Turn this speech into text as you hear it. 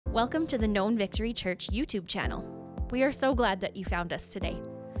Welcome to the Known Victory Church YouTube channel. We are so glad that you found us today.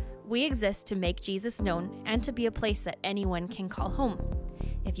 We exist to make Jesus known and to be a place that anyone can call home.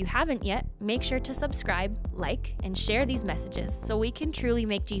 If you haven't yet, make sure to subscribe, like, and share these messages so we can truly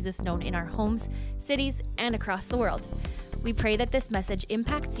make Jesus known in our homes, cities, and across the world. We pray that this message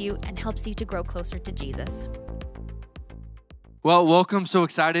impacts you and helps you to grow closer to Jesus. Well, welcome. So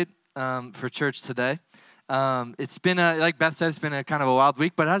excited for church today. It's been like Beth said, it's been a kind of a wild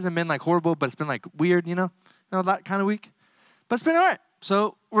week, but it hasn't been like horrible, but it's been like weird, that kind of week. But it's been all right.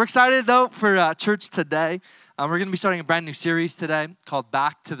 So we're excited though for church today. We're going to be starting a brand new series today called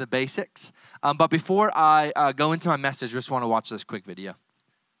Back to the Basics. But before I go into my message, I just want to watch this quick video.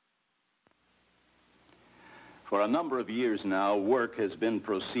 For a number of years now, work has been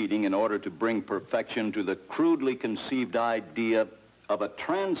proceeding in order to bring perfection to the crudely conceived idea of a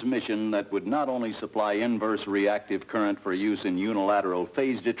transmission that would not only supply inverse reactive current for use in unilateral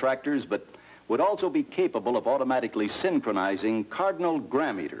phase detractors, but would also be capable of automatically synchronizing cardinal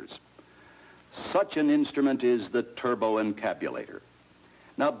grammeters. Such an instrument is the turboencabulator.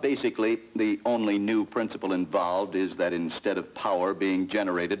 Now, basically, the only new principle involved is that instead of power being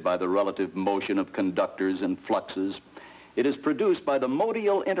generated by the relative motion of conductors and fluxes, it is produced by the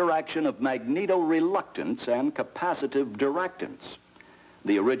modial interaction of magneto-reluctance and capacitive diractance.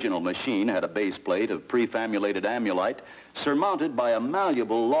 The original machine had a base plate of prefamulated amulite surmounted by a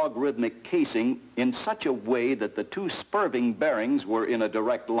malleable logarithmic casing in such a way that the two spurving bearings were in a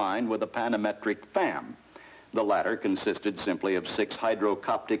direct line with a panametric fam. The latter consisted simply of 6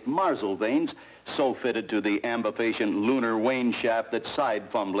 hydrocoptic Marsal vanes so fitted to the ambifacient lunar wane shaft that side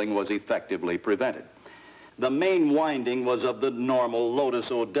fumbling was effectively prevented. The main winding was of the normal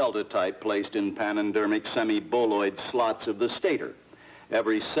Lotus O delta type placed in panendermic semi-boloid slots of the stator,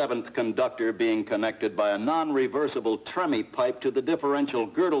 every 7th conductor being connected by a non-reversible tremie pipe to the differential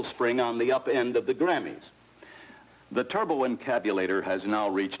girdle spring on the up end of the Grammys. The turboencabulator has now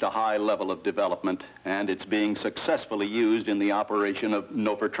reached a high level of development, and it's being successfully used in the operation of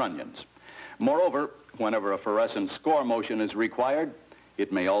Nofertrunians. Moreover, whenever a fluorescent score motion is required,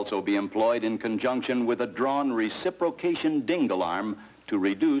 it may also be employed in conjunction with a drawn reciprocation dingle arm to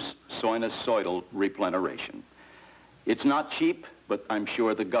reduce sinusoidal repleneration. It's not cheap, but I'm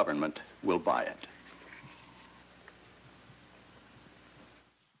sure the government will buy it.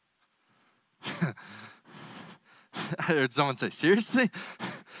 I heard someone say, seriously?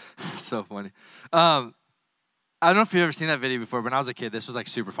 So funny. I don't know if you've ever seen that video before, but when I was a kid, this was like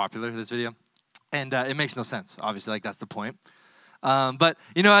super popular, this video. And it makes no sense, obviously, like that's the point. But,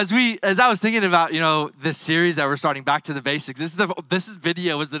 as I was thinking about, this series that we're starting, Back to the Basics, this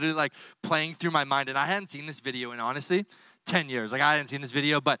video was literally like playing through my mind. And I hadn't seen this video in, honestly, 10 years. Like I hadn't seen this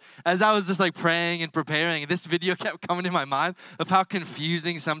video, but as I was just like praying and preparing, this video kept coming to my mind of how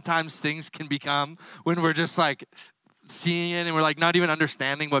confusing sometimes things can become when we're just like seeing it and we're like not even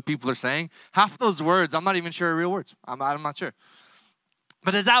understanding what people are saying. Half of those words, I'm not even sure are real words. I'm not sure.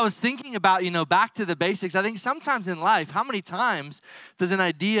 But as I was thinking about, back to the basics, I think sometimes in life, how many times does an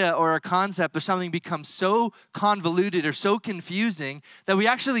idea or a concept or something become so convoluted or so confusing that we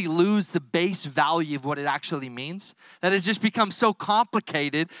actually lose the base value of what it actually means? That it's just becomes so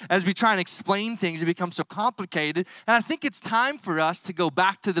complicated as we try and explain things, it becomes so complicated. And I think it's time for us to go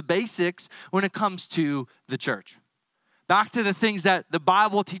back to the basics when it comes to the church. Back to the things that the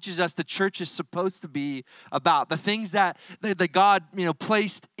Bible teaches us the church is supposed to be about. The things that God,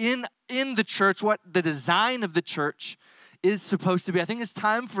 placed in the church, what the design of the church is supposed to be. I think it's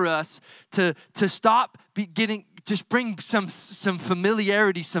time for us to stop just bring some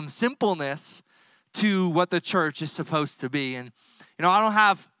familiarity, some simpleness to what the church is supposed to be. And, I don't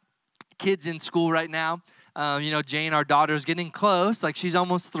have kids in school right now. Jane, our daughter, is getting close. Like she's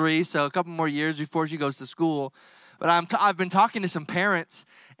almost 3, so a couple more years before she goes to school. But I've been talking to some parents,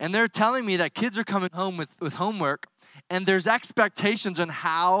 and they're telling me that kids are coming home with homework, and there's expectations on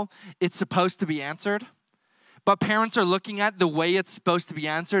how it's supposed to be answered. But parents are looking at the way it's supposed to be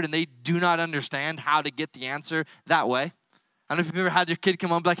answered, and they do not understand how to get the answer that way. I don't know if you've ever had your kid come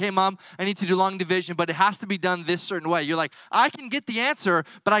home and be like, hey, Mom, I need to do long division, but it has to be done this certain way. You're like, I can get the answer,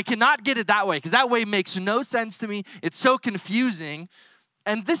 but I cannot get it that way, because that way makes no sense to me. It's so confusing.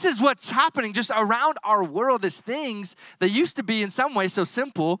 And this is what's happening just around our world, is things that used to be in some way so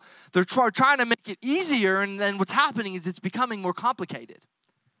simple, they're trying to make it easier, and then what's happening is it's becoming more complicated.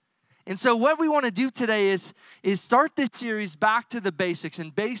 And so what we want to do today is start this series Back to the Basics.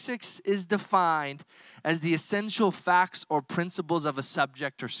 And basics is defined as the essential facts or principles of a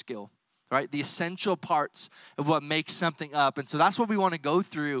subject or skill. Right? The essential parts of what makes something up. And so that's what we want to go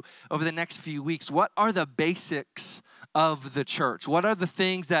through over the next few weeks. What are the basics of the church? What are the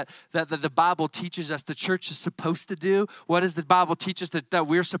things that the Bible teaches us the church is supposed to do? What does the Bible teach us that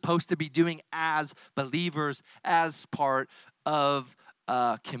we're supposed to be doing as believers, as part of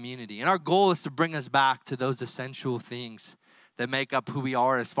a community? And our goal is to bring us back to those essential things that make up who we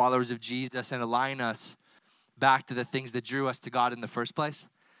are as followers of Jesus and align us back to the things that drew us to God in the first place.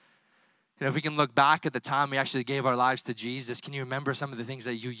 You know, if we can look back at the time we actually gave our lives to Jesus, can you remember some of the things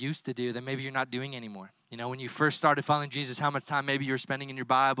that you used to do that maybe you're not doing anymore? You know, when you first started following Jesus, how much time maybe you were spending in your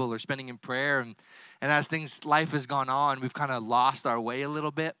Bible or spending in prayer. And as life has gone on, we've kind of lost our way a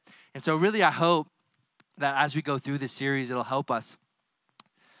little bit. And so really I hope that as we go through this series, it'll help us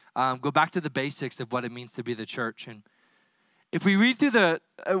go back to the basics of what it means to be the church. And if we read through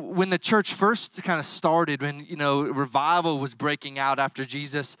when the church first kind of started, when, you know, revival was breaking out after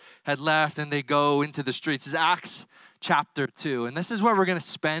Jesus had left and they go into the streets, is Acts chapter 2. And this is where we're going to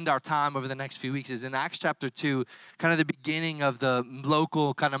spend our time over the next few weeks, is in Acts chapter 2, kind of the beginning of the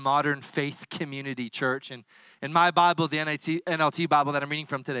local kind of modern faith community church. And in my Bible, the NLT Bible that I'm reading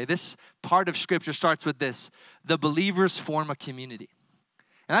from today, this part of Scripture starts with this: the believers form a community.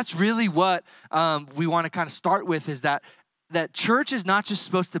 And that's really what we want to kind of start with, is that church is not just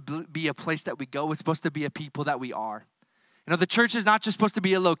supposed to be a place that we go. It's supposed to be a people that we are. You know, the church is not just supposed to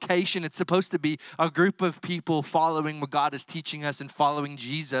be a location. It's supposed to be a group of people following what God is teaching us and following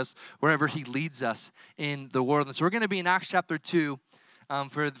Jesus wherever he leads us in the world. And so we're going to be in Acts chapter 2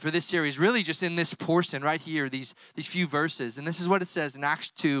 for this series, really just in this portion right here, these few verses. And this is what it says in Acts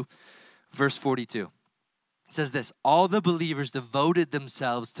 2, verse 42. It says this: all the believers devoted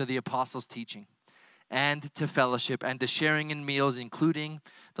themselves to the apostles' teaching and to fellowship and to sharing in meals, including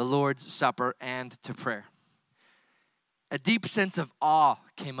the Lord's Supper, and to prayer. A deep sense of awe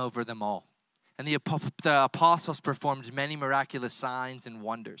came over them all, and the apostles performed many miraculous signs and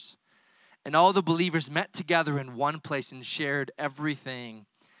wonders. And all the believers met together in one place and shared everything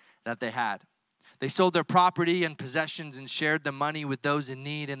that they had. They sold their property and possessions and shared the money with those in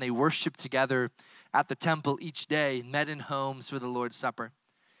need, and they worshiped together at the temple each day, met in homes for the Lord's Supper,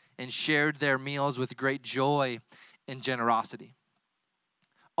 and shared their meals with great joy and generosity,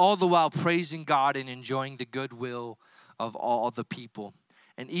 all the while praising God and enjoying the goodwill of all the people.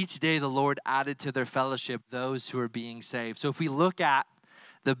 And each day the Lord added to their fellowship those who are being saved. So if we look at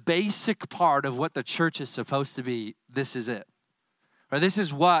the basic part of what the church is supposed to be, this is it. Or this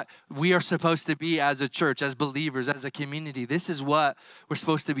is what we are supposed to be as a church, as believers, as a community. This is what we're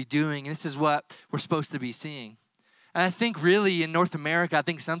supposed to be doing. This is what we're supposed to be seeing. And I think really in North America, I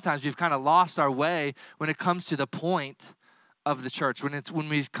think sometimes we've kind of lost our way when it comes to the point of the church, when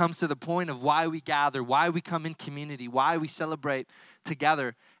it comes to the point of why we gather, why we come in community, why we celebrate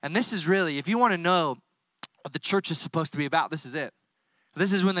together. And this is really, if you want to know what the church is supposed to be about, this is it.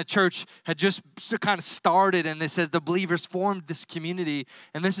 This is when the church had just kind of started, and it says the believers formed this community,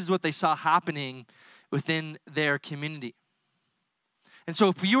 and this is what they saw happening within their community. And so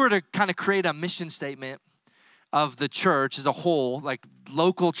if you were to kind of create a mission statement of the church as a whole, like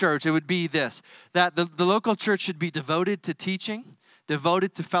local church, it would be this: that the local church should be devoted to teaching,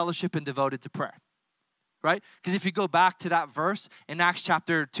 devoted to fellowship, and devoted to prayer, right? Because if you go back to that verse in Acts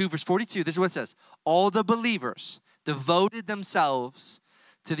chapter 2, verse 42, this is what it says: all the believers devoted themselves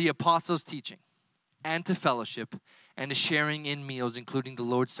to the apostles' teaching and to fellowship and to sharing in meals, including the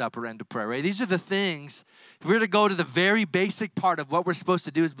Lord's Supper and to prayer, right? These are the things. If we were to go to the very basic part of what we're supposed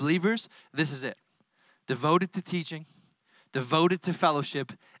to do as believers, this is it: devoted to teaching, devoted to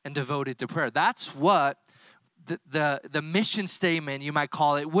fellowship, and devoted to prayer. That's what the mission statement, you might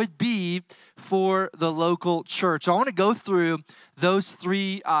call it, would be for the local church. So I want to go through those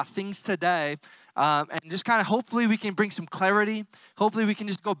three things today, and just kind of hopefully we can bring some clarity. Hopefully we can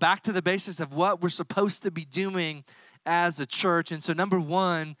just go back to the basics of what we're supposed to be doing as a church. And so number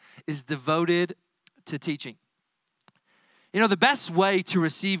one is devoted to teaching. You know, the best way to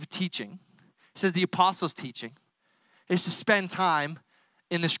receive teaching, it says the apostles' teaching, is to spend time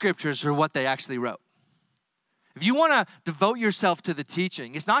in the scriptures for what they actually wrote. If you want to devote yourself to the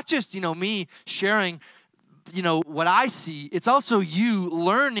teaching, it's not just, me sharing, what I see. It's also you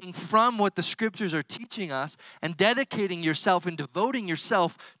learning from what the scriptures are teaching us and dedicating yourself and devoting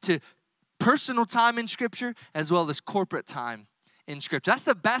yourself to personal time in scripture as well as corporate time in scripture. That's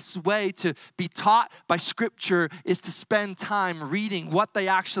the best way to be taught by scripture, is to spend time reading what they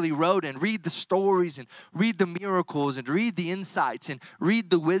actually wrote and read the stories and read the miracles and read the insights and read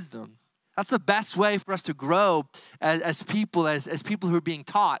the wisdom. That's the best way for us to grow as people who are being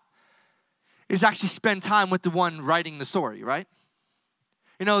taught, is actually spend time with the one writing the story, right?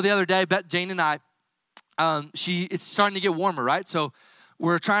 The other day, Jane and I, it's starting to get warmer, right? So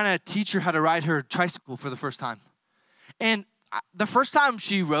we're trying to teach her how to ride her tricycle for the first time. And the first time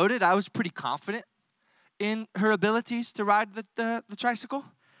she rode it, I was pretty confident in her abilities to ride the tricycle.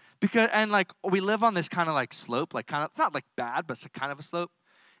 And like we live on this kind of like slope, like kind of, it's not like bad, but it's kind of a slope.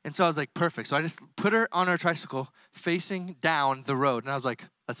 And so I was like, perfect. So I just put her on her tricycle facing down the road. And I was like,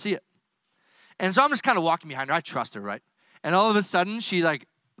 let's see it. And so I'm just kind of walking behind her. I trust her, right? And all of a sudden she like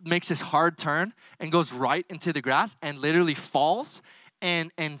makes this hard turn and goes right into the grass and literally falls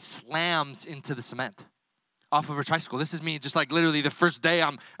and slams into the cement off of her tricycle. This is me just like literally the first day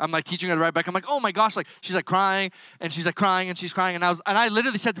I'm like teaching her to ride bike. I'm like, oh my gosh, like she's like crying and she's like crying and she's crying. And I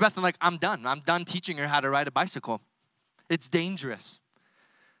literally said to Beth, I'm like, I'm done teaching her how to ride a bicycle. It's dangerous.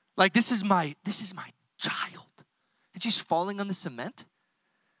 Like this is my child. And she's falling on the cement.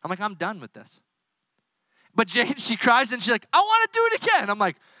 I'm like, I'm done with this. But Jane, she cries and she's like, I want to do it again. I'm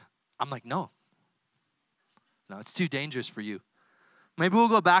like, no, it's too dangerous for you. Maybe we'll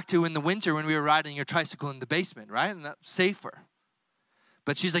go back to in the winter when we were riding your tricycle in the basement, right? And that's safer.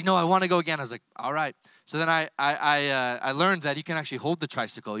 But she's like, no, I want to go again. I was like, all right. So then I learned that you can actually hold the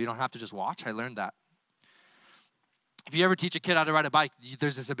tricycle. You don't have to just watch. I learned that. If you ever teach a kid how to ride a bike,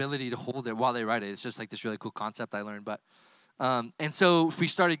 there's this ability to hold it while they ride it. It's just like this really cool concept I learned. But and so we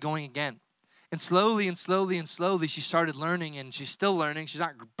started going again. And slowly, she started learning, and she's still learning. She's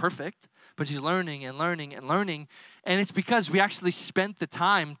not perfect, but she's learning and learning and learning. And it's because we actually spent the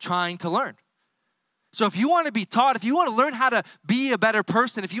time trying to learn. So if you want to be taught, if you want to learn how to be a better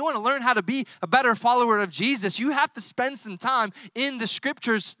person, if you want to learn how to be a better follower of Jesus, you have to spend some time in the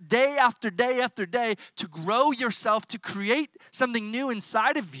scriptures day after day after day to grow yourself, to create something new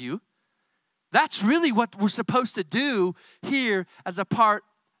inside of you. That's really what we're supposed to do here as a part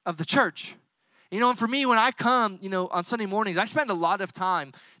of the church. You know, and for me, when I come, on Sunday mornings, I spend a lot of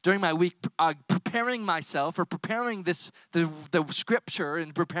time during my week preparing myself or preparing the scripture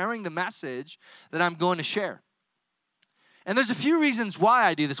and preparing the message that I'm going to share. And there's a few reasons why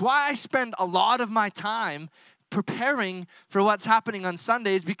I do this, why I spend a lot of my time preparing for what's happening on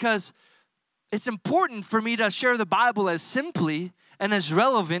Sundays, because it's important for me to share the Bible as simply and as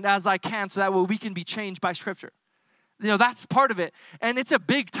relevant as I can so that way we can be changed by scripture. That's part of it. And it's a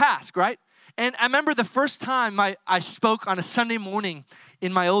big task, right? And I remember the first time I spoke on a Sunday morning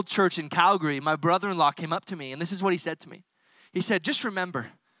in my old church in Calgary, my brother-in-law came up to me, and this is what he said to me. He said, just remember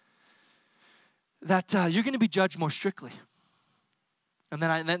that you're going to be judged more strictly. And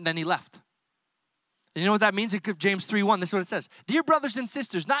then he left. And you know what that means? In James 3:1, this is what it says. Dear brothers and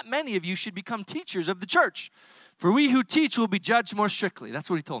sisters, not many of you should become teachers of the church, for we who teach will be judged more strictly. That's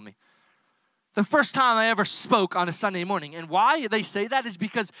what he told me. The first time I ever spoke on a Sunday morning. And why they say that is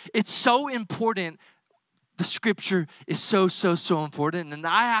because it's so important. The scripture is so, so, so important. And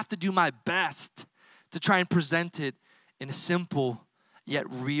I have to do my best to try and present it in a simple yet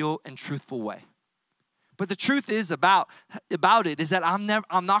real and truthful way. But the truth is about it is that I'm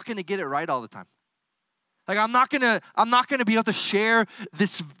not going to get it right all the time. Like I'm not gonna be able to share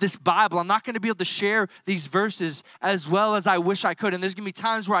this Bible. I'm not gonna be able to share these verses as well as I wish I could. And there's gonna be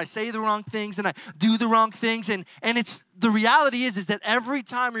times where I say the wrong things and I do the wrong things. And it's the reality is that every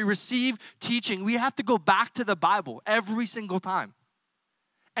time we receive teaching, we have to go back to the Bible every single time.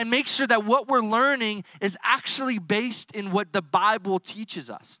 And make sure that what we're learning is actually based in what the Bible teaches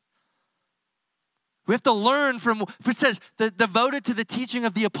us. We have to learn from, it says, devoted to the teaching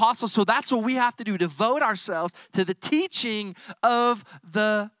of the apostles. So that's what we have to do, devote ourselves to the teaching of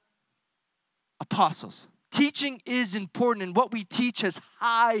the apostles. Teaching is important, and what we teach has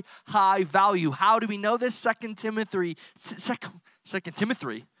high value. How do we know this? 2 Timothy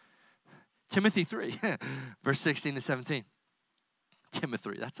 3, verse 16 to 17.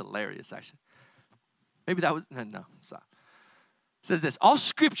 Timothy, that's hilarious, actually. Maybe that was, no, stop. It says this, all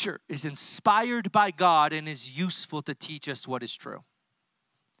scripture is inspired by God and is useful to teach us what is true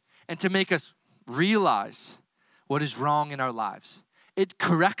and to make us realize what is wrong in our lives. It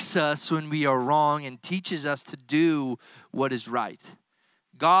corrects us when we are wrong and teaches us to do what is right.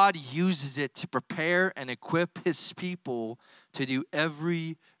 God uses it to prepare and equip his people to do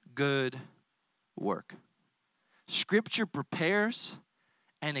every good work. Scripture prepares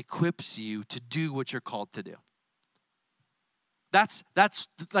and equips you to do what you're called to do. That's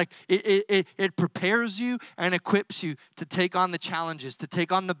like, it prepares you and equips you to take on the challenges, to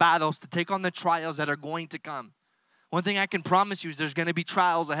take on the battles, to take on the trials that are going to come. One thing I can promise you is there's going to be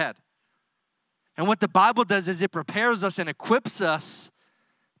trials ahead. And what the Bible does is it prepares us and equips us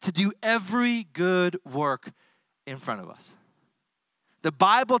to do every good work in front of us. The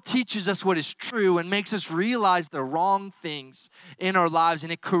Bible teaches us what is true and makes us realize the wrong things in our lives.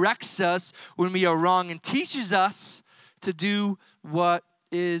 And it corrects us when we are wrong and teaches us to do what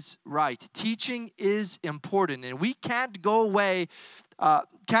is right. Teaching is important, and we can't go away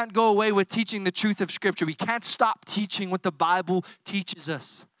with teaching the truth of Scripture. We can't stop teaching what the Bible teaches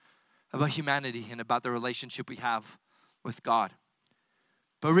us about humanity and about the relationship we have with God.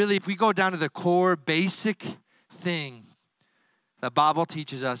 But really, if we go down to the core, basic thing the Bible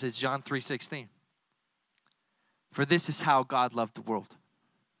teaches us, it's John 3:16. For this is how God loved the world.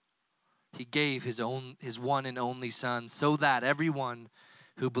 He gave his one and only Son so that everyone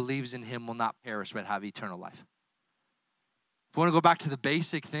who believes in him will not perish but have eternal life. If we want to go back to the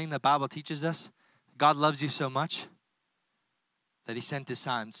basic thing the Bible teaches us, God loves you so much that he sent his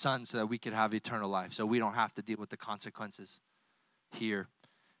son so that we could have eternal life, so we don't have to deal with the consequences here,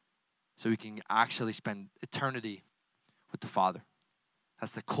 so we can actually spend eternity with the Father.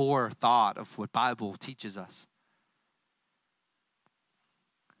 That's the core thought of what Bible teaches us.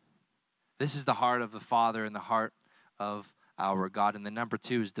 This is the heart of the Father and the heart of our God. And the number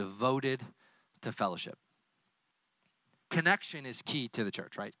 2 is devoted to fellowship. Connection is key to the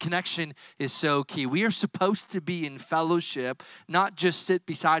church, right? Connection is so key. We are supposed to be in fellowship, not just sit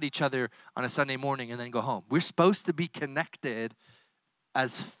beside each other on a Sunday morning and then go home. We're supposed to be connected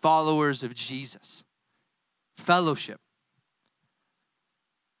as followers of Jesus. Fellowship.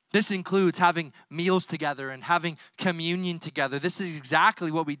 This includes having meals together and having communion together. This is exactly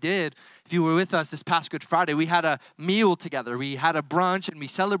what we did. If you were with us this past Good Friday, we had a meal together. We had a brunch and we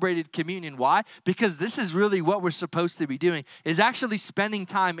celebrated communion. Why? Because this is really what we're supposed to be doing, is actually spending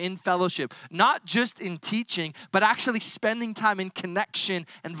time in fellowship, not just in teaching, but actually spending time in connection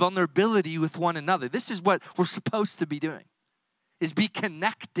and vulnerability with one another. This is what we're supposed to be doing, is be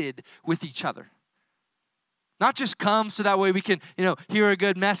connected with each other. Not just come so that way we can, hear a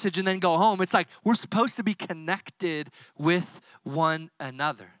good message and then go home. It's like we're supposed to be connected with one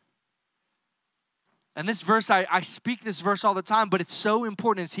another. And this verse, I speak this verse all the time, but it's so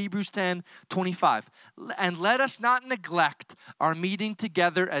important. It's Hebrews 10:25. And let us not neglect our meeting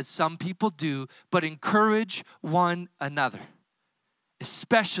together as some people do, but encourage one another,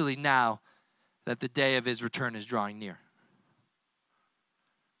 especially now that the day of his return is drawing near.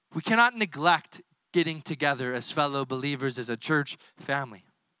 We cannot neglect getting together as fellow believers, as a church family.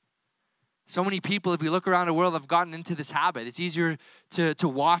 So many people, if we look around the world, have gotten into this habit. It's easier to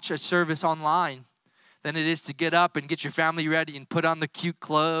watch a service online than it is to get up and get your family ready and put on the cute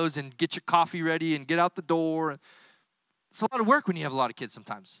clothes and get your coffee ready and get out the door. It's a lot of work when you have a lot of kids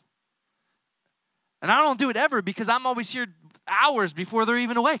sometimes. And I don't do it ever because I'm always here hours before they're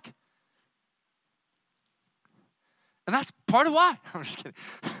even awake. And that's part of why. I'm just kidding.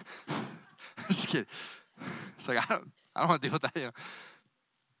 Just kidding. It's like, I don't want to deal with that.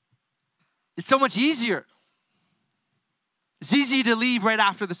 It's so much easier. It's easy to leave right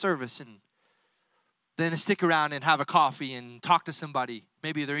after the service and then to stick around and have a coffee and talk to somebody.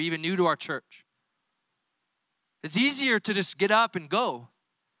 Maybe they're even new to our church. It's easier to just get up and go.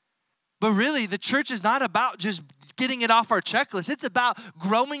 But really, the church is not about just getting it off our checklist. It's about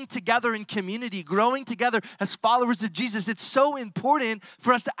growing together in community, growing together as followers of Jesus. It's so important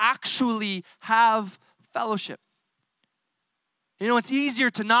for us to actually have fellowship. It's easier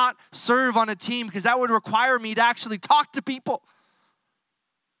to not serve on a team because that would require me to actually talk to people.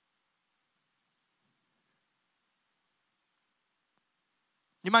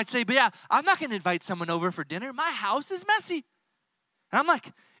 You might say, but yeah, I'm not going to invite someone over for dinner. My house is messy. And I'm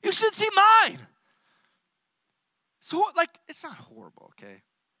like, you should see mine. So, it's not horrible, okay?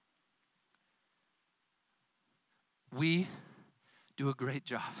 We do a great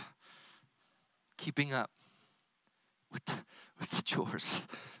job keeping up with the chores.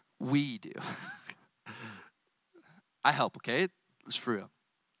 We do. I help, okay? It's for real.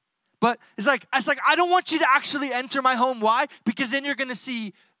 But it's like I don't want you to actually enter my home. Why? Because then you're going to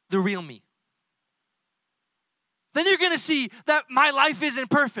see the real me. Then you're going to see that my life isn't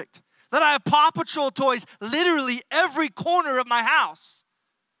perfect. That I have Paw Patrol toys literally every corner of my house.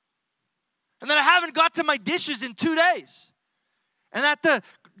 And that I haven't got to my dishes in 2 days. And that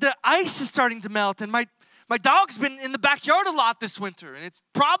the ice is starting to melt. And my dog's been in the backyard a lot this winter. And it's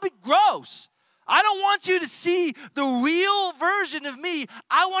probably gross. I don't want you to see the real version of me.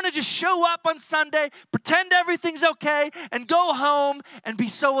 I want to just show up on Sunday, pretend everything's okay, and go home and be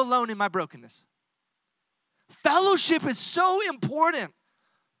so alone in my brokenness. Fellowship is so important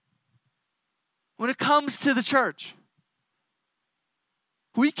when it comes to the church.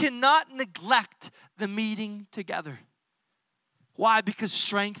 We cannot neglect the meeting together. Why? Because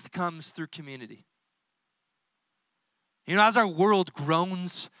strength comes through community. As our world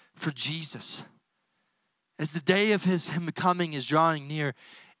groans for Jesus, as the day of him coming is drawing near,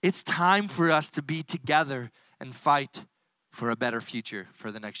 it's time for us to be together and fight for a better future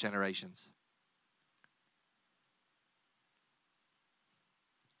for the next generations.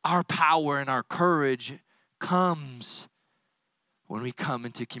 Our power and our courage comes when we come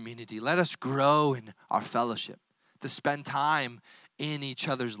into community. Let us grow in our fellowship, to spend time in each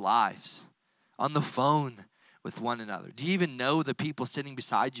other's lives, on the phone with one another. Do you even know the people sitting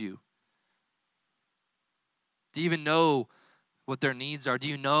beside you? Do you even know what their needs are? Do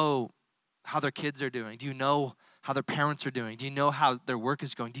you know how their kids are doing? Do you know how their parents are doing? Do you know how their work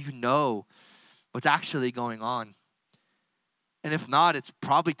is going? Do you know what's actually going on? And if not, it's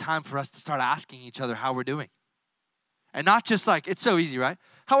probably time for us to start asking each other how we're doing. And not just like, it's so easy, right?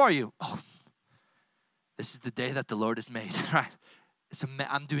 How are you? Oh, this is the day that the Lord has made, right?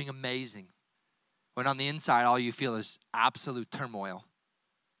 I'm doing amazing. When on the inside, all you feel is absolute turmoil.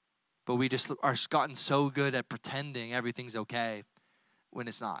 But we just are gotten so good at pretending everything's okay when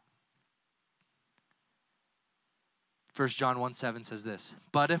it's not. 1 John 1:7 says this,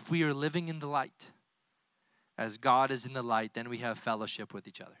 but if we are living in the light, as God is in the light, then we have fellowship with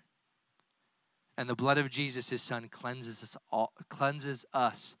each other. And the blood of Jesus, his son, cleanses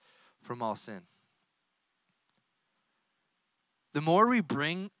us from all sin. The more we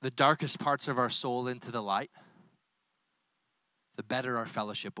bring the darkest parts of our soul into the light, the better our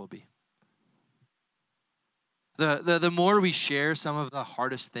fellowship will be. The more we share some of the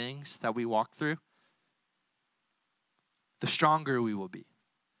hardest things that we walk through, the stronger we will be.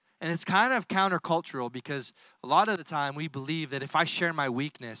 And it's kind of countercultural because a lot of the time we believe that if I share my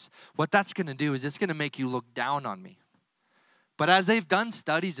weakness, what that's going to do is it's going to make you look down on me. But as they've done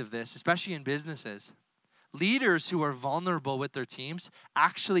studies of this, especially in businesses, leaders who are vulnerable with their teams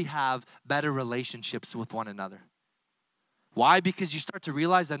actually have better relationships with one another. Why? Because you start to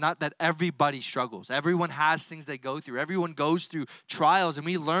realize that not that everybody struggles. Everyone has things they go through. Everyone goes through trials, and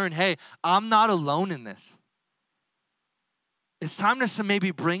we learn, hey, I'm not alone in this. It's time to maybe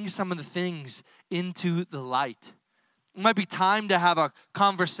bring some of the things into the light. It might be time to have a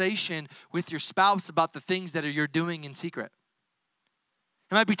conversation with your spouse about the things that you're doing in secret.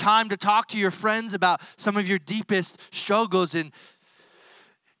 It might be time to talk to your friends about some of your deepest struggles. And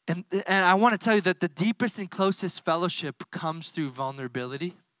I want to tell you that the deepest and closest fellowship comes through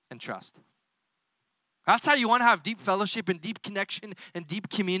vulnerability and trust. That's how you want to have deep fellowship and deep connection and deep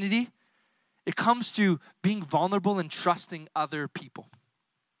community. It comes through being vulnerable and trusting other people.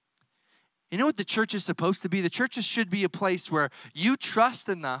 You know what the church is supposed to be? The church should be a place where you trust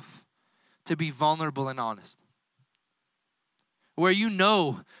enough to be vulnerable and honest. Where you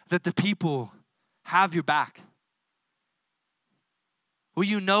know that the people have your back. Where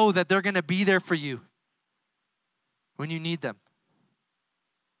you know that they're going to be there for you when you need them.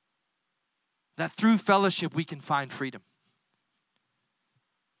 That through fellowship we can find freedom.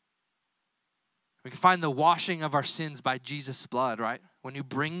 We can find the washing of our sins by Jesus' blood, right? When you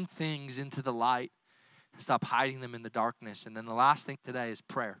bring things into the light and stop hiding them in the darkness. And then the last thing today is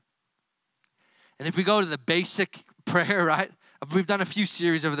prayer. And if we go to the basic prayer, right? We've done a few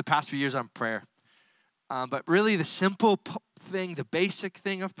series over the past few years on prayer. But really the simple thing, the basic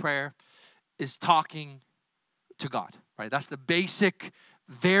thing of prayer is talking to God, right? That's the basic,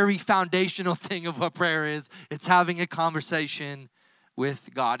 very foundational thing of what prayer is. It's having a conversation with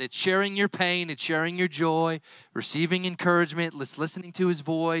God. It's sharing your pain. It's sharing your joy, receiving encouragement. It's listening to his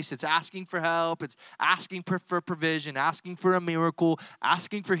voice. It's asking for help. It's asking for provision, asking for a miracle,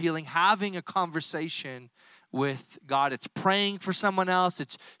 asking for healing, having a conversation with God. It's praying for someone else.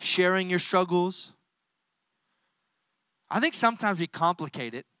 It's sharing your struggles. I think sometimes we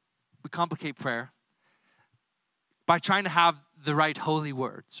complicate it. We complicate prayer by trying to have the right holy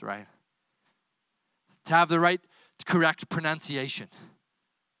words, right? To have the right correct pronunciation.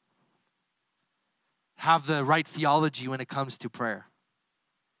 Have the right theology when it comes to prayer.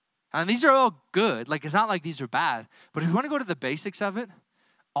 And these are all good. Like, it's not like these are bad. But if you want to go to the basics of it,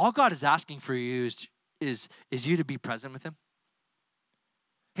 all God is asking for you is you to be present with him.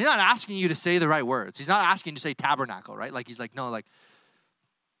 He's not asking you to say the right words. He's not asking you to say tabernacle, right? Like, he's like, no, like,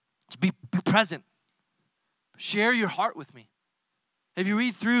 just be present. Share your heart with me. If you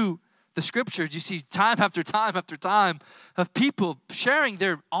read through the scriptures, you see time after time after time of people sharing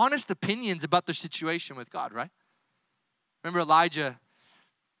their honest opinions about their situation with God, right? Remember Elijah,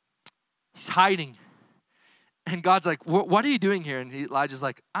 he's hiding. And God's like, what are you doing here? And Elijah's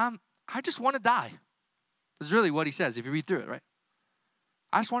like, I just want to die. That's really what he says if you read through it, right?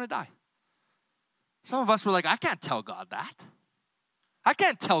 I just want to die. Some of us were like, I can't tell God that. I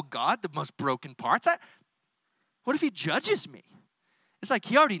can't tell God the most broken parts. What if he judges me? It's like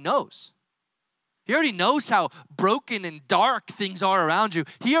he already knows. He already knows how broken and dark things are around you.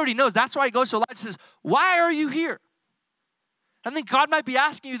 He already knows. That's why he goes to Elijah and says, why are you here? I think God might be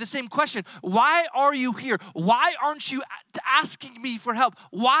asking you the same question. Why are you here? Why aren't you asking me for help?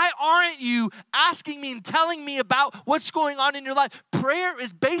 Why aren't you asking me and telling me about what's going on in your life? Prayer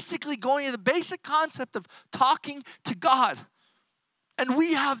is basically going to the basic concept of talking to God. And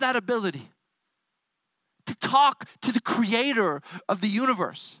we have that ability to talk to the creator of the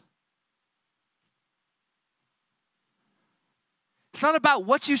universe. It's not about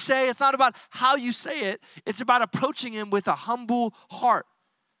what you say. It's not about how you say it. It's about approaching him with a humble heart.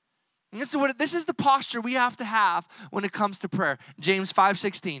 And this is the posture we have to have when it comes to prayer. James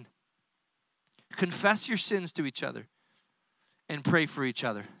 5:16. Confess your sins to each other and pray for each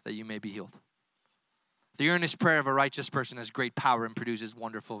other that you may be healed. The earnest prayer of a righteous person has great power and produces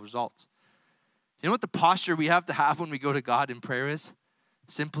wonderful results. You know what the posture we have to have when we go to God in prayer is?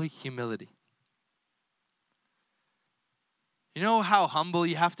 Simply humility. You know how humble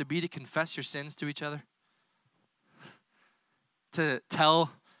you have to be to confess your sins to each other? To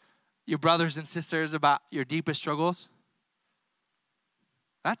tell your brothers and sisters about your deepest struggles?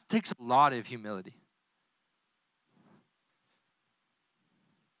 That takes a lot of humility.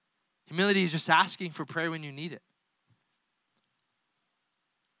 Humility is just asking for prayer when you need it.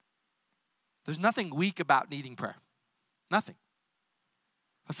 There's nothing weak about needing prayer. Nothing.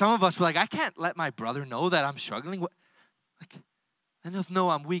 But some of us were like, I can't let my brother know that I'm struggling. I just know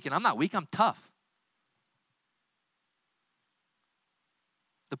I'm weak, and I'm not weak, I'm tough.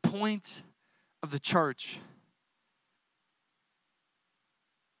 The point of the church,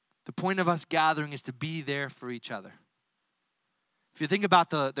 the point of us gathering is to be there for each other. If you think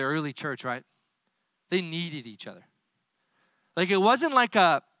about the early church, right? They needed each other. Like it wasn't like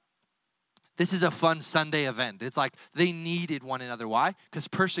this is a fun Sunday event. It's like they needed one another. Why? Because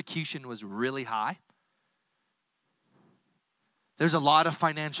persecution was really high. There's a lot of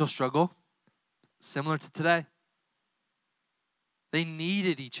financial struggle, similar to today. They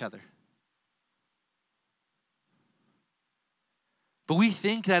needed each other. But we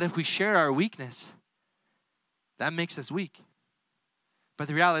think that if we share our weakness, that makes us weak. But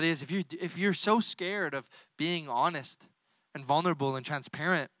the reality is, if you're so scared of being honest and vulnerable and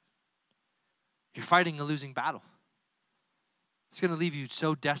transparent, you're fighting a losing battle. It's going to leave you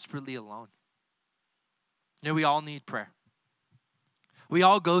so desperately alone. You know, we all need prayer. We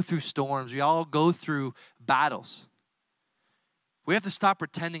all go through storms. We all go through battles. We have to stop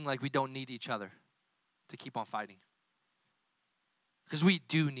pretending like we don't need each other to keep on fighting. Because we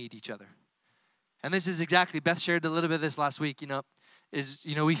do need each other. And this is exactly, Beth shared a little bit of this last week,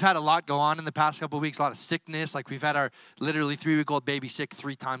 we've had a lot go on in the past couple of weeks, a lot of sickness. Like we've had our literally 3-week-old baby sick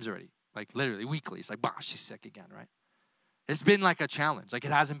 3 times already. Like literally weekly. It's like, wow, she's sick again, right? It's been like a challenge. Like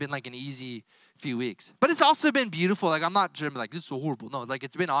it hasn't been like an easy few weeks. But it's also been beautiful. Like I'm not trying to be like, this is so horrible. No, like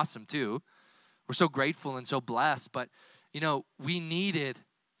it's been awesome too. We're so grateful and so blessed. But, we needed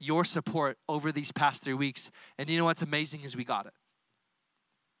your support over these past 3 weeks. And you know what's amazing is we got it.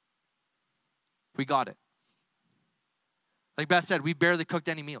 We got it. Like Beth said, we barely cooked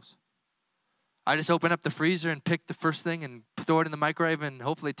any meals. I just open up the freezer and pick the first thing and throw it in the microwave and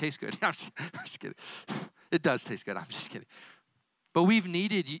hopefully it tastes good. I'm just kidding. It does taste good. I'm just kidding. But we've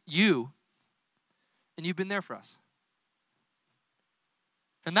needed you, and you've been there for us.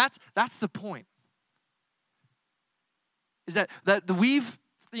 And that's the point. Is that we've,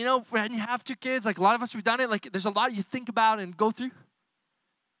 when you have 2 kids, like a lot of us, we've done it. Like there's a lot you think about and go through.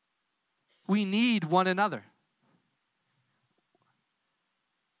 We need one another.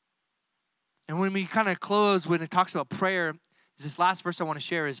 And when we kind of close, when it talks about prayer, is this last verse I want to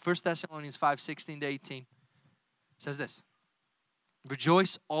share is 1 Thessalonians 5:16-18. It says this,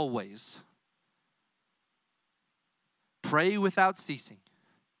 rejoice always. Pray without ceasing.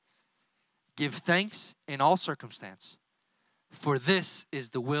 Give thanks in all circumstance, for this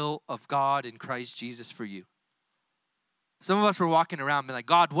is the will of God in Christ Jesus for you. Some of us were walking around being like,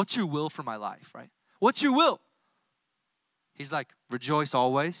 God, what's your will for my life, right? What's your will? He's like, rejoice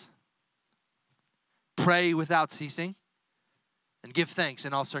always. Pray without ceasing. And give thanks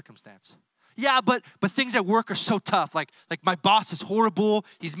in all circumstance. Yeah, but things at work are so tough. Like my boss is horrible.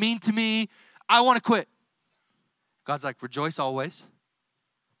 He's mean to me. I want to quit. God's like, rejoice always.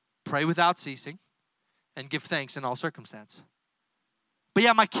 Pray without ceasing. And give thanks in all circumstance. But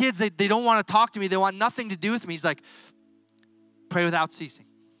yeah, my kids, they don't want to talk to me. They want nothing to do with me. He's like, pray without ceasing.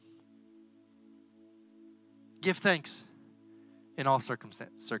 Give thanks in all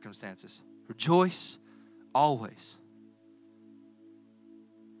circumstances. Rejoice always.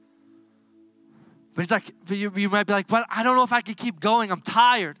 But he's like, you might be like, but I don't know if I can keep going. I'm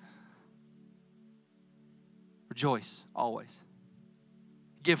tired. Rejoice always.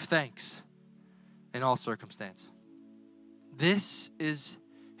 Give thanks in all circumstance. This is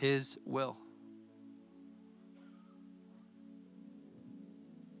his will.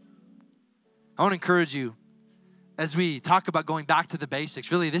 I want to encourage you as we talk about going back to the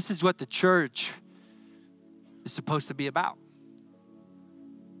basics. Really, this is what the church is supposed to be about.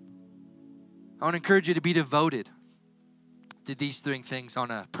 I want to encourage you to be devoted to these three things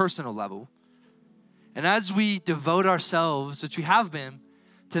on a personal level. And as we devote ourselves, which we have been,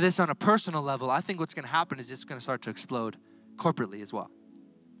 to this on a personal level, I think what's going to happen is it's going to start to explode corporately as well.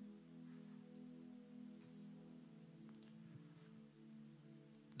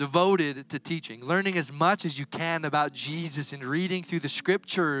 Devoted to teaching, learning as much as you can about Jesus and reading through the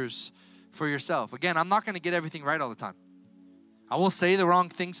scriptures for yourself. Again, I'm not going to get everything right all the time. I will say the wrong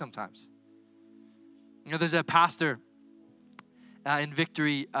thing sometimes. You know, there's a pastor in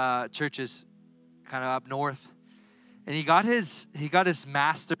Victory churches kind of up north, and he got his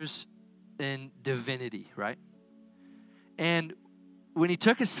master's in divinity, right? And when he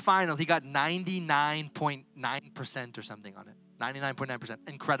took his final, he got 99.9% or something on it. 99.9%.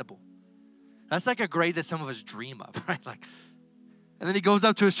 Incredible. That's like a grade that some of us dream of, right? Like, and then he goes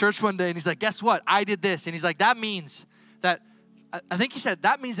up to his church one day and he's like, guess what? I did this. And he's like, that means that, I think he said,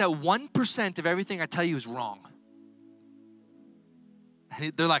 that means that 1% of everything I tell you is wrong.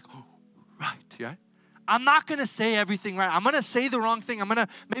 And they're like, oh, right? I'm not going to say everything right. I'm going to say the wrong thing. I'm going to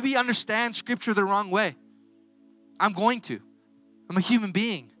maybe understand scripture the wrong way. I'm going to. I'm a human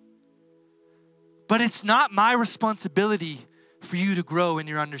being. But it's not my responsibility for you to grow in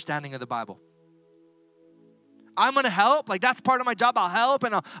your understanding of the Bible. I'm going to help. Like, that's part of my job. I'll help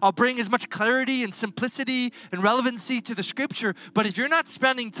and I'll bring as much clarity and simplicity and relevancy to the scripture. But if you're not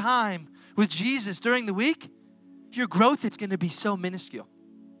spending time with Jesus during the week, your growth is going to be so minuscule.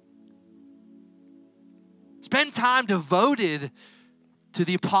 Spend time devoted to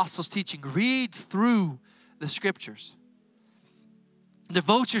the apostles' teaching. Read through the scriptures.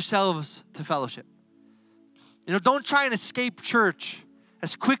 Devote yourselves to fellowship. You know, don't try and escape church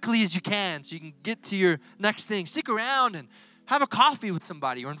as quickly as you can so you can get to your next thing. Stick around and have a coffee with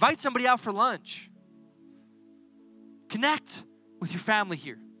somebody or invite somebody out for lunch. Connect with your family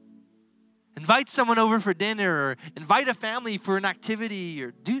here. Invite someone over for dinner or invite a family for an activity or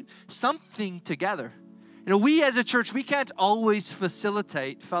do something together. You know, we as a church, we can't always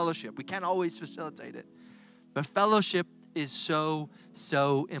facilitate fellowship. We can't always facilitate it. But fellowship is so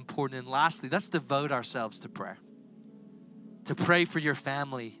important. And lastly, let's devote ourselves to prayer. To pray for your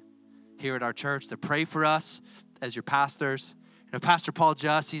family here at our church. To pray for us as your pastors. You know, Pastor Paul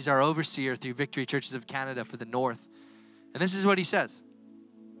Just, he's our overseer through Victory Churches of Canada for the North. And this is what he says.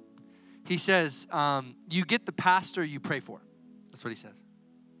 He says, you get the pastor you pray for. That's what he says.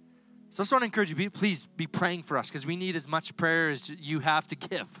 So I just want to encourage you, please be praying for us because we need as much prayer as you have to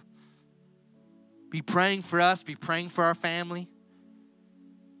give. Be praying for us. Be praying for our family.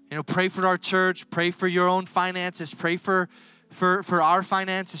 You know, pray for our church. Pray for your own finances. Pray for our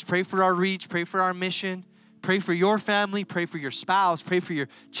finances. Pray for our reach. Pray for our mission. Pray for your family. Pray for your spouse. Pray for your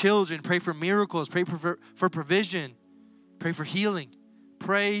children. Pray for miracles. Pray for provision. Pray for healing.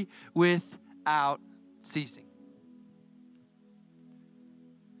 Pray without ceasing.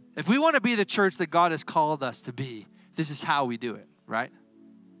 If we want to be the church that God has called us to be, this is how we do it, right?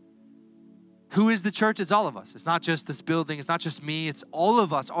 Who is the church? It's all of us. It's not just this building. It's not just me. It's all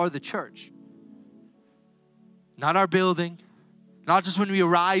of us are the church. Not our building. Not just when we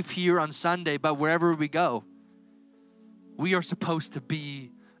arrive here on Sunday, but wherever we go. We are supposed to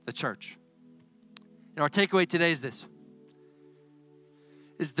be the church. And our takeaway today is this.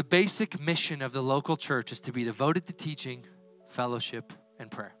 Is the basic mission of the local church is to be devoted to teaching, fellowship,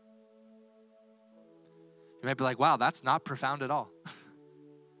 and prayer. You might be like, wow, that's not profound at all.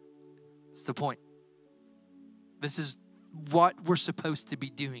 It's the point. This is what we're supposed to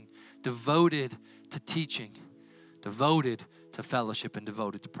be doing. Devoted to teaching, devoted to fellowship, and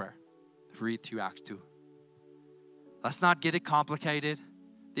devoted to prayer. Read through Acts 2. Let's not get it complicated.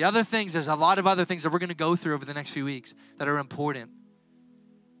 The other things, there's a lot of other things that we're going to go through over the next few weeks that are important.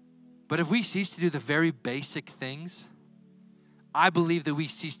 But if we cease to do the very basic things, I believe that we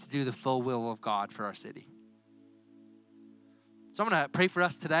cease to do the full will of God for our city. So I'm going to pray for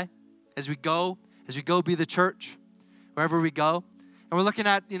us today as we go be the church, wherever we go. And we're looking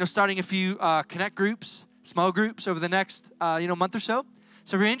at, starting a few connect groups, small groups over the next, month or so.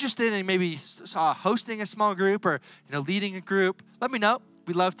 So if you're interested in maybe hosting a small group or, leading a group, let me know.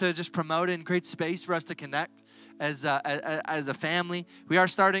 We'd love to just promote it and create space for us to connect as a family. We are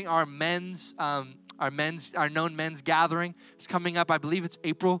starting our known men's gathering. It's coming up, I believe it's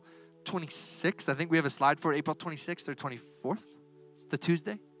April 26th. I think we have a slide for it, April 26th or 24th. It's the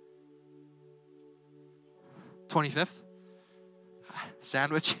Tuesday. 25th.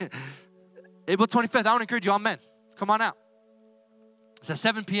 Sandwich. April 25th, I want to encourage you all men. Come on out. It's at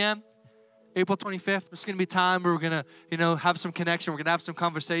 7 p.m. April 25th. It's going to be time where we're going to, have some connection. We're going to have some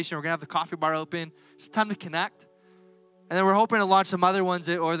conversation. We're going to have the coffee bar open. It's time to connect. And then we're hoping to launch some other ones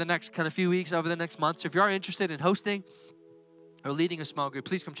over the next kind of few weeks, over the next month. So if you are interested in hosting or leading a small group,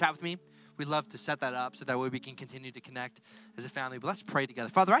 please come chat with me. We'd love to set that up so that way we can continue to connect as a family. But let's pray together.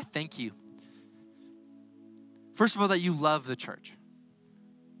 Father, I thank you. First of all, that you love the church.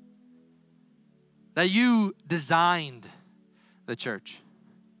 That you designed the church.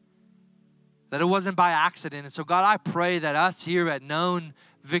 That it wasn't by accident. And so, God, I pray that us here at Known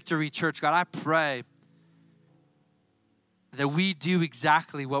Victory Church, God, I pray that we do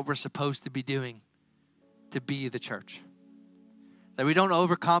exactly what we're supposed to be doing to be the church. That we don't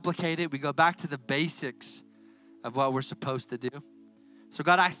overcomplicate it. We go back to the basics of what we're supposed to do. So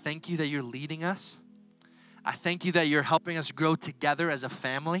God, I thank you that you're leading us. I thank you that you're helping us grow together as a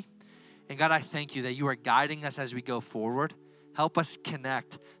family. And God, I thank you that you are guiding us as we go forward. Help us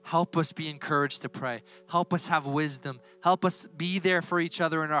connect. Help us be encouraged to pray. Help us have wisdom. Help us be there for each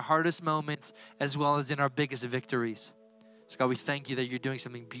other in our hardest moments as well as in our biggest victories. So God, we thank you that you're doing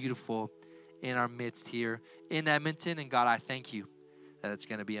something beautiful in our midst here in Edmonton. And God, I thank you that it's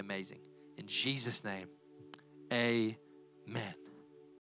going to be amazing. In Jesus' name, amen.